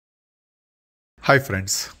Hi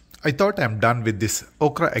friends, I thought I'm done with this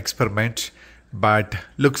okra experiment, but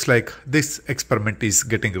looks like this experiment is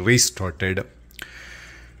getting restarted.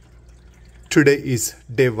 Today is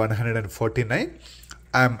day 149.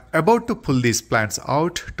 I'm about to pull these plants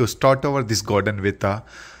out to start over this garden with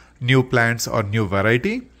new plants or new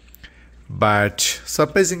variety. But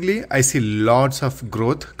surprisingly, I see lots of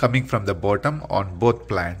growth coming from the bottom on both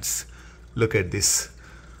plants. Look at this.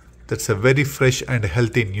 That's a very fresh and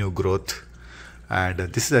healthy new growth. And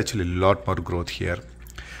this is actually a lot more growth here.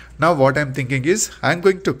 Now what I'm thinking is I'm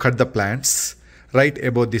going to cut the plants right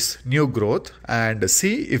above this new growth and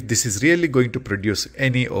see if this is really going to produce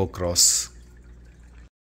any okras.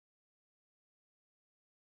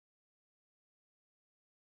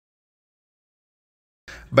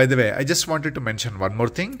 By the way, I just wanted to mention one more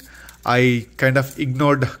thing. I kind of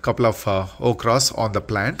ignored a couple of okras on the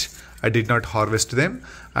plant. I did not harvest them,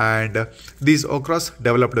 and these okras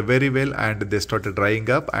developed very well and they started drying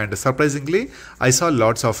up, and surprisingly I saw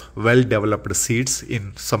lots of well developed seeds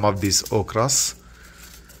in some of these okras.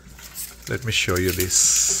 Let me show you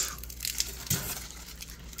this.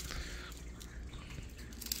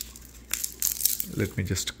 Let me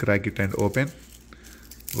just crack it and open.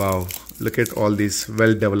 Wow, look at all these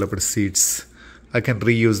well developed seeds. I can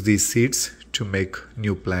reuse these seeds to make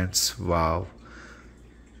new plants. Wow,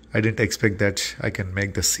 I didn't expect that I can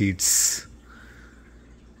make the seeds.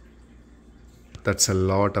 That's a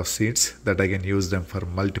lot of seeds that I can use them for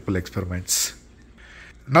multiple experiments.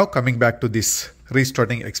 Now coming back to this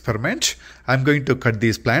restarting experiment, I'm going to cut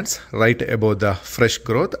these plants right above the fresh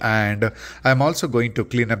growth, and I'm also going to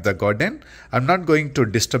clean up the garden. I'm not going to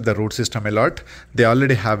disturb the root system a lot. They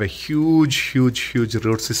already have a huge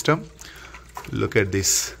root system. Look at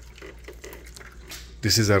this.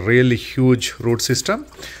 This is a really huge root system.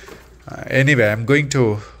 Anyway, I'm going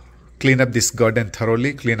to clean up this garden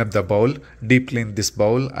thoroughly, clean up the bowl, deep clean this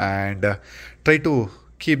bowl, and try to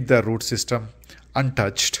keep the root system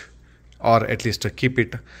untouched, or at least keep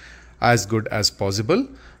it as good as possible,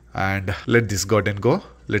 and let this garden go.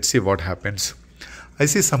 Let's see what happens. I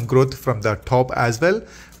see some growth from the top as well,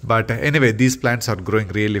 but anyway, these plants are growing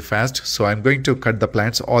really fast, so I'm going to cut the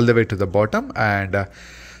plants all the way to the bottom and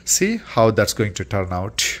see how that's going to turn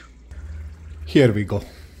out. Here we go.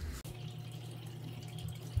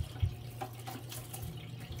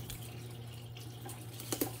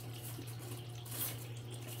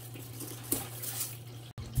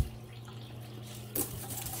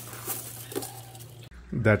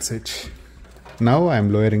 That's it. Now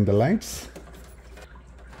I'm lowering the lights.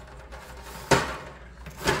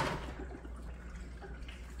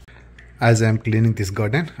 As I'm cleaning this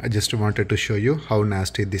garden, I just wanted to show you how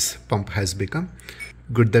nasty this pump has become.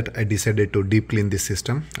 Good that I decided to deep clean this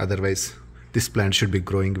system. Otherwise, this plant should be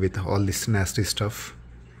growing with all this nasty stuff.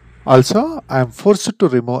 Also, I am forced to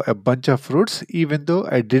remove a bunch of fruits even though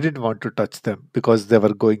I didn't want to touch them because they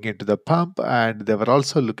were going into the pump and they were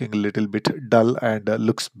also looking a little bit dull and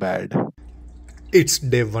looks bad. It's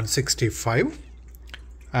day 165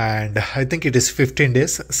 and I think it is 15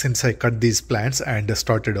 days since I cut these plants and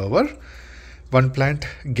started over. One plant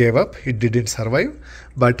gave up, it didn't survive,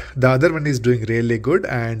 but the other one is doing really good,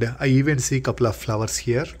 and I even see a couple of flowers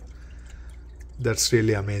here. That's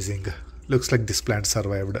really amazing. Looks like this plant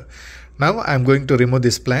survived. Now I'm going to remove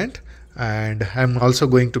this plant, and I'm also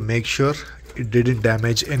going to make sure it didn't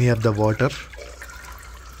damage any of the water.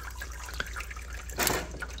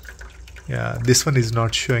 Yeah, this one is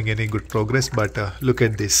not showing any good progress, but look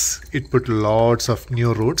at this. It put lots of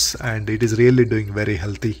new roots and it is really doing very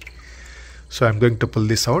healthy. So I'm going to pull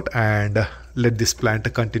this out and let this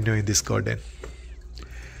plant continue in this garden.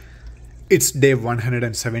 It's day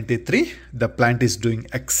 173. The plant is doing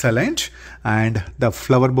excellent and the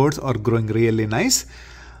flower buds are growing really nice.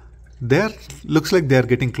 Looks like they're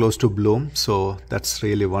getting close to bloom, so that's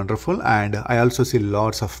really wonderful. And I also see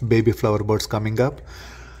lots of baby flower buds coming up,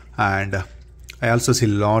 and I also see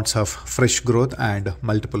lots of fresh growth and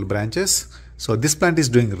multiple branches. So this plant is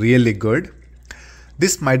doing really good.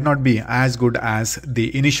 This might not be as good as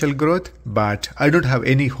the initial growth, but I don't have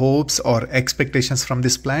any hopes or expectations from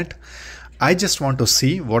this plant. I just want to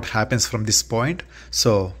see what happens from this point.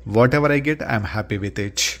 So whatever I get, I'm happy with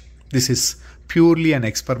it. This is purely an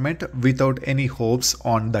experiment without any hopes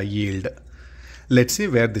on the yield. Let's see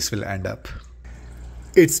where this will end up.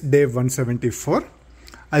 It's day 174.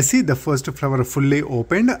 I see the first flower fully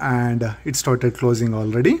opened and it started closing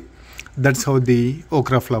already. That's how the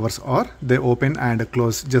okra flowers are. They open and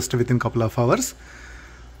close just within a couple of hours.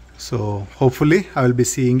 So hopefully I will be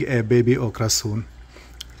seeing a baby okra soon.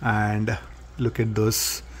 And look at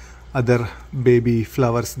those other baby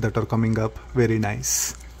flowers that are coming up. Very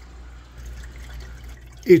nice.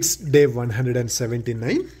 It's day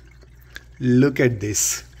 179. Look at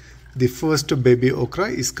this. The first baby okra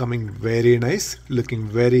is coming very nice, looking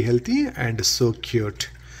very healthy and so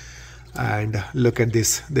cute. And look at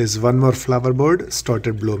this. There's one more flower bud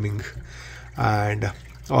started blooming, and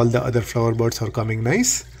all the other flower buds are coming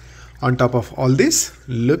nice. On top of all this,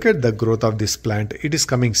 look at the growth of this plant. It is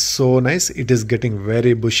coming so nice. It is getting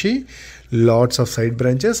very bushy, lots of side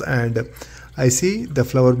branches, and I see the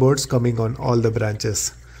flower buds coming on all the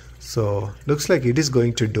branches. So looks like it is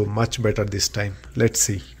going to do much better this time. Let's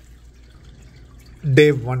see.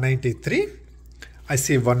 Day 193. I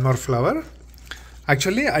see one more flower.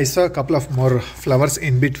 Actually, I saw a couple of more flowers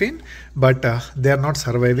in between, but they are not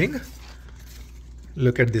surviving.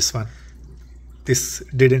 Look at this one. This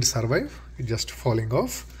didn't survive, it just falling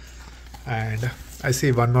off. And I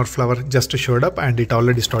see one more flower just showed up and it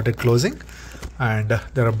already started closing, and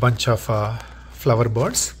there are a bunch of flower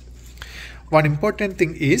buds. One important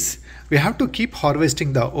thing is we have to keep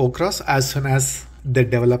harvesting the okras as soon as they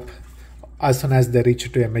develop, as soon as they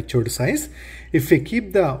reach to a matured size. If we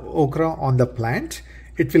keep the okra on the plant,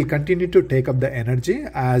 it will continue to take up the energy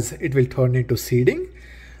as it will turn into seeding,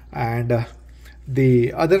 and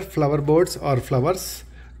the other flower buds or flowers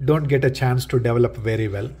don't get a chance to develop very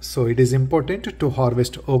well. So it is important to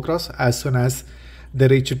harvest okras as soon as they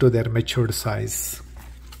reach to their matured size.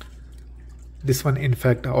 This one in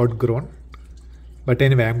fact outgrown, but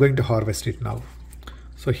anyway, I'm going to harvest it now.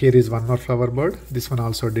 So here is one more flower bud. This one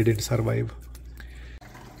also didn't survive.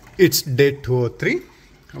 It's day 203.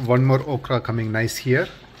 One more okra coming nice here,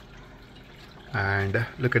 and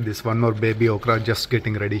look at this, one more baby okra just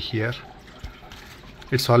getting ready here.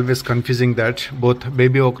 It's always confusing that both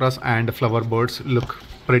baby okras and flower buds look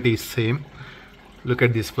pretty same. Look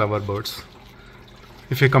at these flower buds.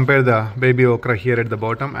 If you compare the baby okra here at the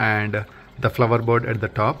bottom and the flower bud at the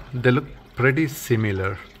top, they look pretty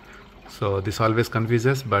similar. So this always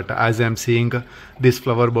confuses, but as I'm seeing these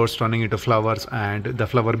flower buds turning into flowers and the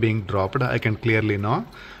flower being dropped, I can clearly know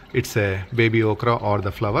it's a baby okra or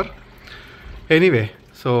the flower. Anyway,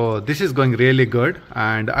 so this is going really good,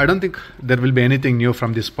 and I don't think there will be anything new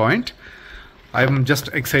from this point. I'm just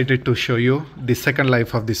excited to show you the second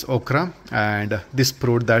life of this okra, and this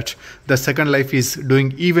proved that the second life is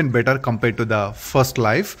doing even better compared to the first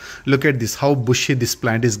life. Look at this, how bushy this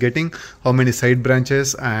plant is getting, how many side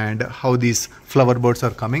branches, and how these flower buds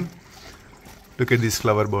are coming. Look at these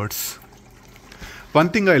flower buds. One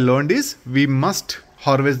thing I learned is we must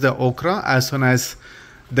harvest the okra as soon as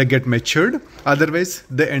they get matured, otherwise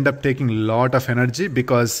they end up taking a lot of energy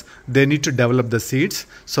because they need to develop the seeds,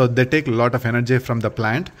 so they take a lot of energy from the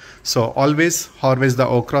plant. So always harvest the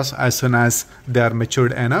okras as soon as they are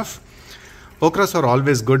matured enough. Okras are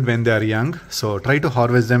always good when they are young, so try to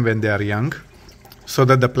harvest them when they are young so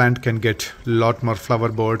that the plant can get a lot more flower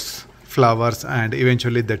buds, flowers, and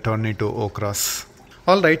eventually they turn into okras.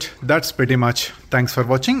 Alright, that's pretty much. Thanks for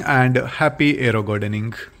watching and happy aero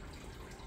gardening.